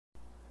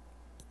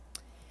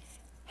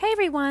Hi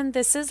everyone,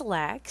 this is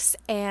Lex,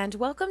 and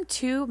welcome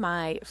to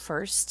my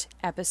first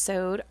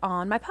episode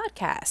on my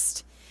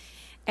podcast.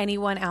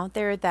 Anyone out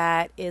there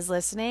that is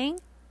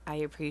listening, I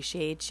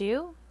appreciate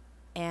you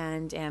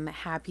and am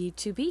happy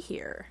to be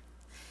here.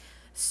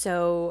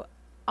 So,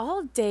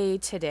 all day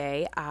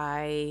today,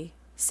 I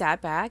sat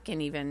back and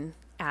even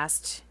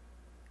asked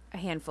a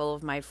handful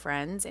of my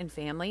friends and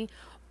family,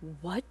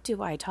 what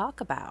do I talk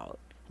about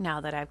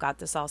now that I've got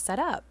this all set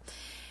up?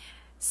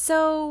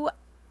 So,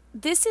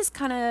 this is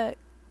kind of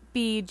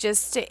be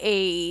just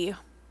a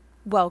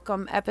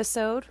welcome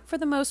episode for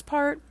the most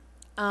part.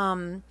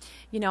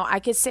 I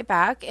could sit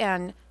back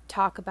and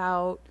talk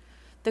about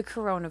the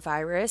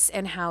coronavirus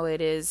and how it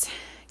is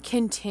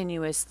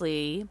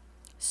continuously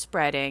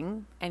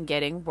spreading and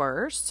getting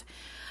worse.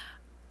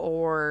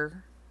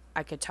 Or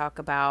I could talk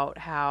about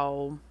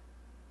how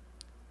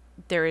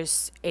there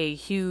is a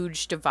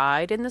huge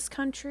divide in this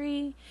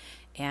country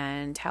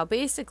and how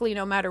basically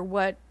no matter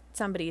what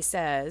somebody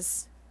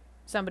says,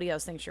 somebody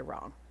else thinks you're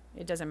wrong.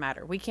 It doesn't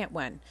matter. We can't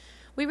win.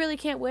 We really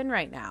can't win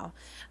right now.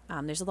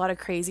 There's a lot of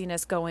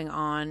craziness going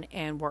on,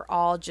 and we're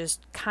all just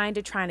kind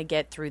of trying to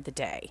get through the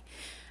day.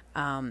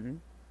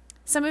 Some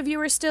of you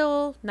are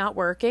still not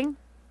working.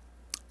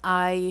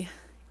 I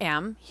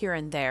am here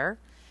and there.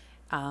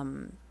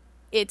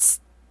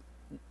 It's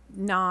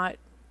not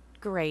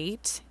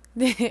great.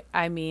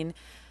 I mean,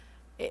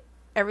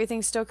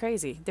 everything's still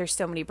crazy. There's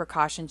so many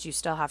precautions you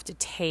still have to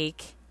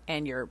take,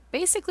 and you're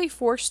basically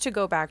forced to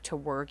go back to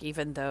work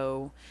even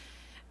though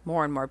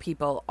more and more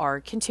people are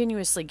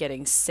continuously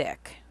getting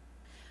sick.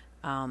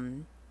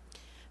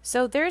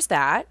 So there's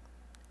that.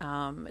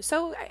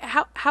 So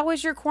how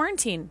was your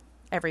quarantine,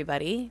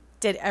 everybody?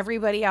 Did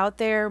everybody out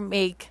there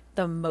make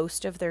the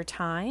most of their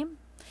time?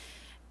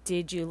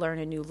 Did you learn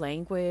a new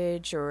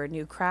language or a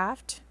new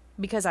craft?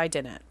 Because I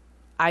didn't.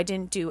 I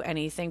didn't do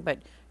anything but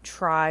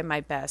try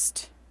my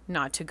best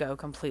not to go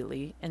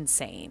completely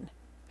insane.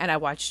 And I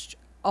watched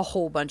a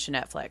whole bunch of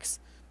Netflix.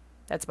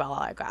 That's about all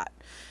I got.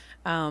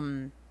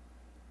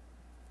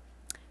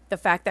 The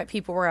fact that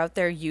people were out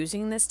there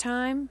using this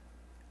time,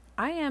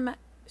 I am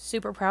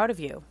super proud of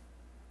you.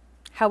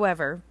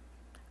 However,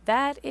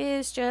 that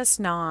is just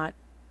not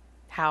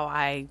how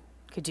I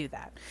could do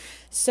that.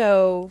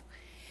 So,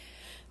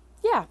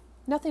 yeah,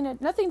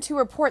 nothing to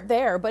report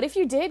there. But if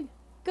you did,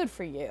 good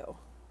for you.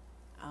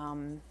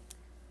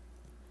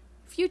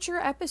 Future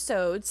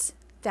episodes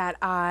that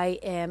I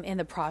am in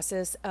the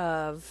process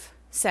of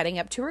setting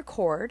up to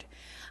record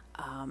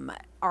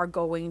are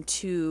going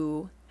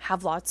to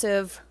have lots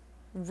of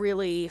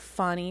really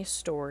funny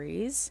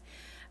stories.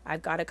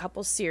 I've got a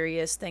couple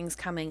serious things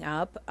coming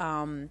up.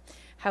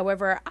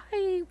 However,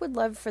 I would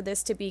love for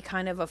this to be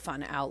kind of a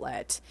fun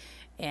outlet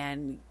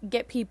and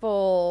get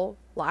people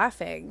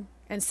laughing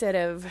instead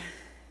of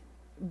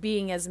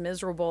being as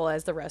miserable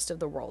as the rest of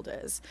the world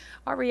is.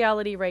 Our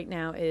reality right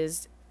now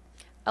is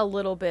a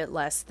little bit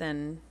less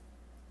than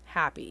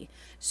happy.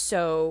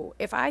 So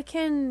if I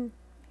can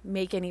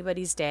make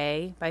anybody's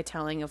day by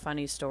telling a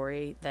funny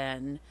story,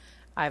 then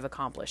I've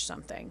accomplished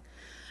something.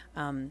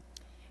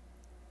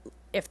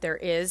 If there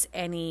is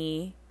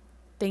anything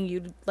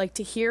you'd like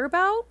to hear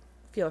about,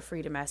 feel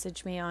free to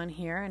message me on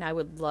here, and I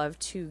would love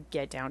to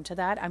get down to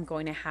that. I'm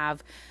going to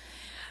have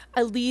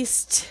at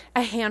least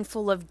a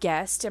handful of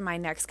guests in my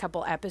next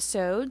couple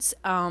episodes.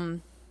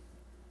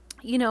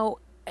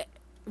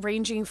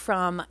 Ranging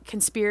from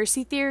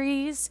conspiracy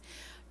theories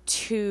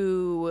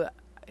to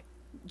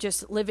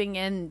just living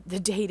in the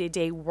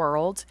day-to-day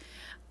world.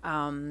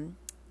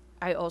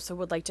 I also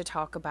would like to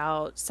talk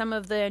about some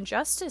of the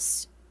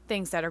injustice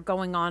things that are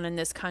going on in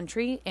this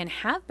country and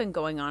have been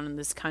going on in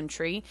this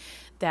country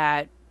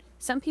that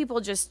some people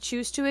just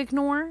choose to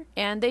ignore,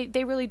 and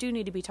they really do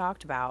need to be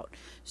talked about.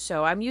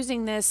 So I'm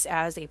using this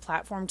as a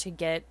platform to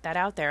get that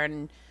out there,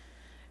 and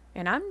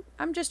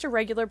I'm just a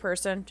regular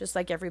person, just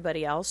like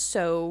everybody else,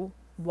 so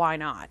why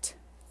not?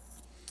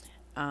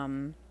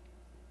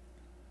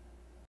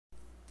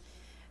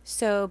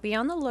 So be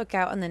on the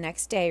lookout on the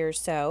next day or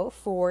so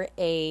for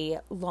a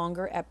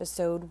longer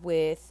episode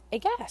with a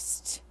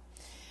guest.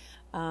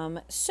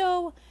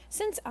 So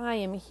since I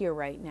am here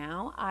right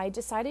now, I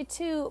decided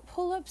to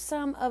pull up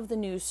some of the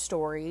news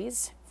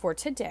stories for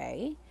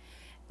today.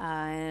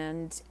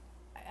 And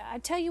I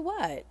tell you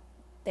what,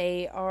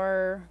 they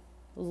are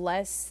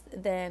less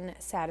than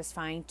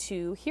satisfying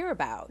to hear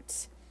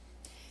about.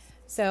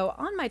 So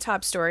on my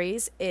top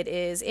stories, it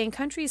is in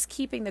countries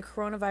keeping the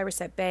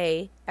coronavirus at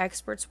bay,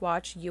 experts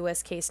watch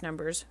U.S. case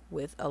numbers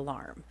with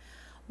alarm.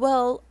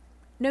 Well,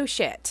 no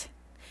shit.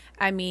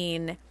 I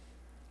mean,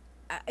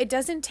 it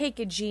doesn't take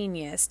a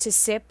genius to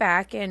sit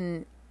back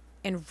and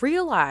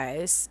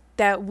realize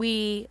that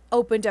we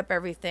opened up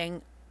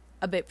everything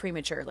a bit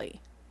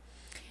prematurely.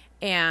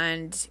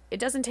 And it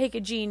doesn't take a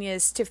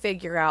genius to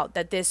figure out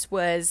that this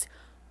was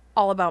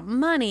all about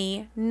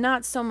money,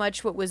 not so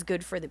much what was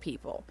good for the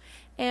people.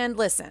 And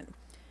listen,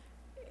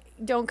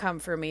 don't come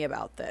for me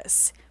about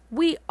this.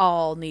 We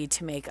all need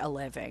to make a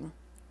living,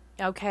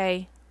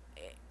 okay?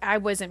 I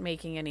wasn't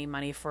making any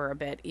money for a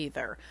bit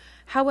either.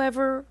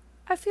 However,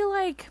 I feel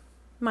like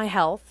my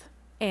health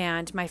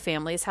and my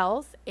family's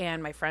health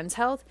and my friends'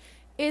 health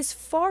is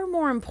far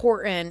more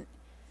important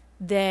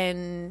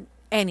than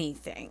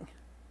anything.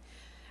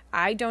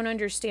 I don't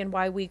understand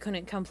why we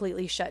couldn't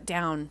completely shut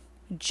down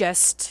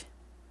just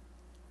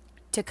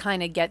to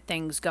kind of get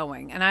things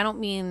going. And I don't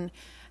mean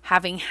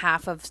having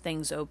half of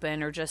things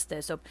open or just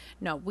this open.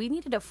 No, we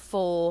needed a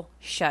full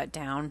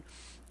shutdown.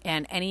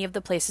 And any of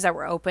the places that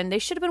were open, they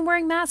should have been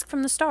wearing masks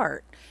from the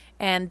start.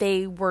 And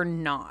they were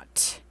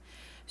not.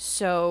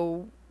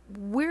 So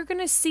we're going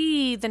to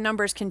see the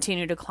numbers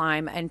continue to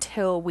climb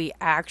until we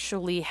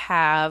actually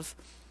have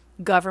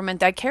government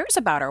that cares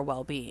about our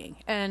well-being.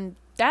 And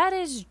that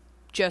is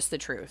just the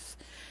truth.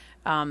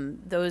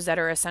 Those that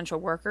are essential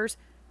workers,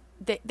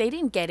 they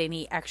didn't get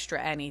any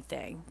extra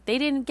anything. They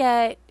didn't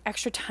get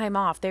extra time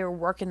off. They were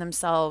working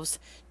themselves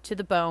to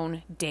the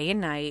bone day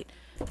and night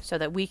so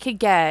that we could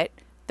get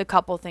the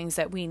couple things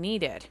that we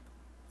needed.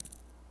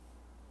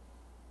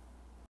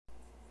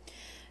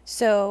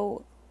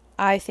 So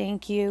I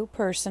thank you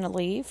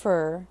personally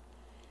for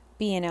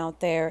being out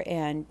there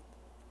and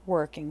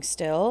working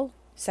still.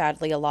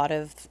 Sadly, a lot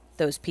of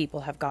those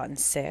people have gotten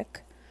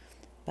sick.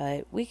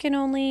 But we can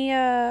only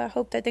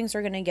hope that things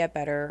are going to get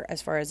better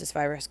as far as this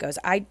virus goes.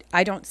 I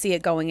don't see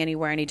it going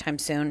anywhere anytime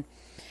soon.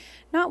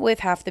 Not with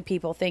half the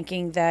people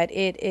thinking that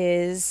it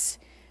is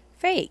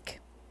fake.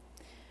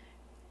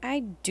 I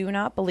do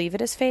not believe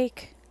it is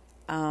fake.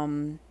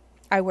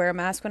 I wear a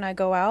mask when I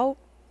go out,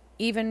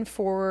 even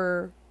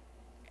for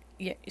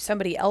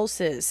somebody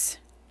else's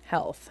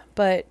health.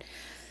 But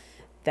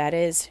that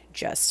is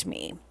just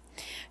me.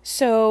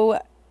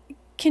 So,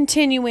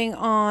 continuing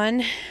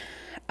on,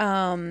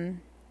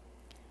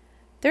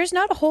 there's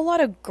not a whole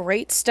lot of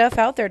great stuff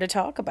out there to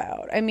talk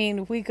about. I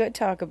mean, we could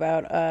talk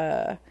about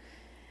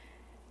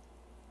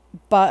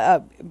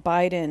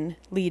Biden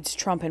leads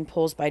Trump in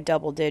polls by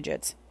double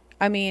digits.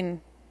 I mean,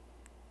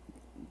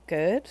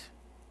 good.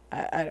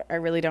 I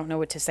really don't know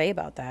what to say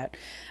about that.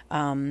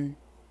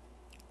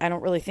 I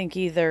don't really think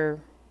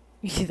either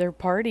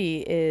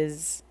party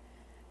is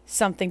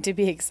something to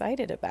be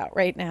excited about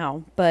right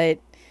now, but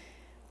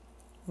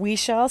we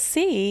shall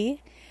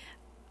see.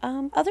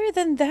 Other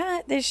than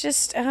that, there's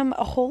just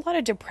a whole lot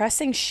of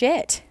depressing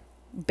shit,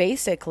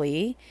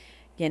 basically.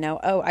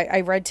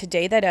 I read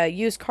today that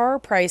used car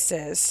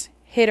prices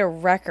hit a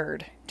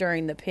record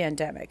during the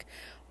pandemic.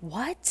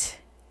 What?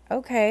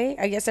 Okay,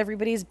 I guess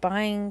everybody's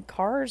buying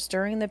cars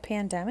during the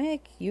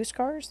pandemic, used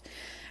cars.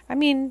 I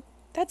mean,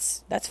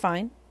 that's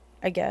fine,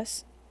 I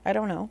guess. I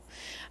don't know.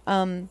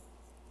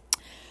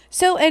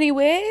 So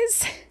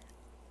anyways,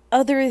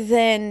 other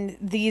than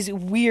these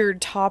weird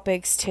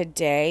topics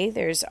today,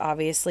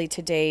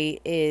 today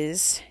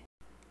is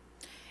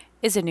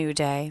a new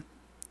day.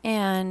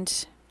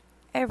 And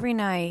every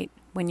night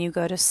when you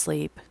go to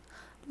sleep,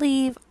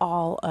 leave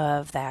all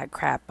of that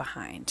crap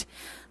behind.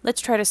 Let's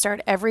try to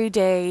start every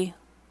day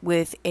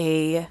with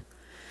a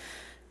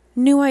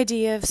new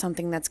idea of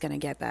something that's going to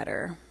get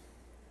better.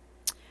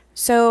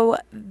 So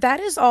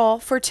that is all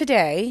for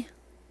today.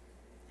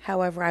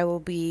 However, I will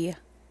be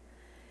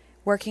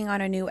working on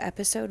a new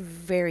episode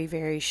very,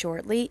 very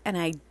shortly, and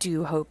I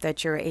do hope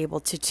that you're able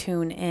to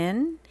tune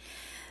in.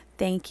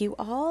 Thank you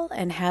all,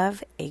 and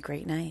have a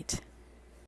great night.